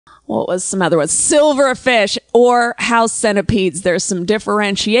What was some other ones? Silverfish or house centipedes. There's some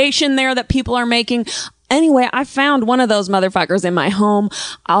differentiation there that people are making. Anyway, I found one of those motherfuckers in my home.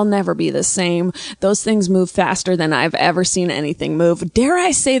 I'll never be the same. Those things move faster than I've ever seen anything move. Dare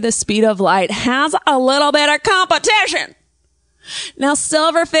I say the speed of light has a little bit of competition. Now,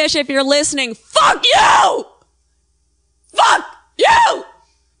 silverfish, if you're listening, fuck you! Fuck you!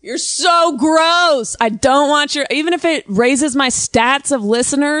 You're so gross. I don't want even if it raises my stats of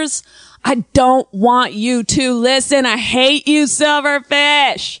listeners, I don't want you to listen. I hate you,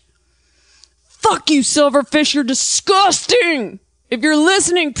 silverfish. Fuck you, silverfish. You're disgusting. If you're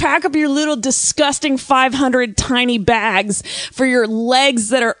listening, pack up your little disgusting 500 tiny bags for your legs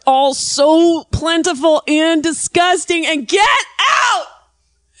that are all so plentiful and disgusting and get out.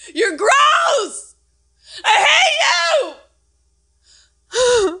 You're gross. I hate you.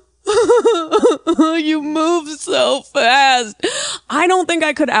 You move so fast. I don't think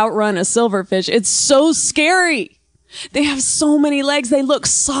I could outrun a silverfish. It's so scary. They have so many legs. They look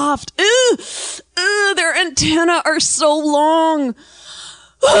soft. Their antennae are so long.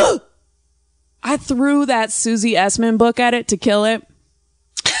 I threw that Susie Essman book at it to kill it.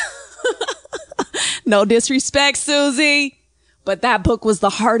 No disrespect, Susie. But that book was the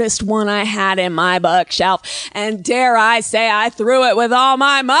hardest one I had in my bookshelf. And dare I say I threw it with all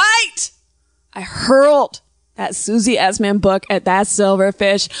my might. I hurled that Susie Essman book at that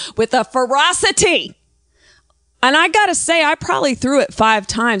silverfish with a ferocity. And I gotta say, I probably threw it 5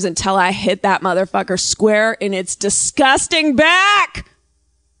 times until I hit that motherfucker square in its disgusting back.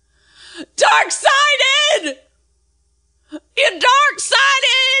 Dark-sided! You're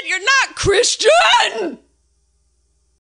dark-sided! You're not Christian!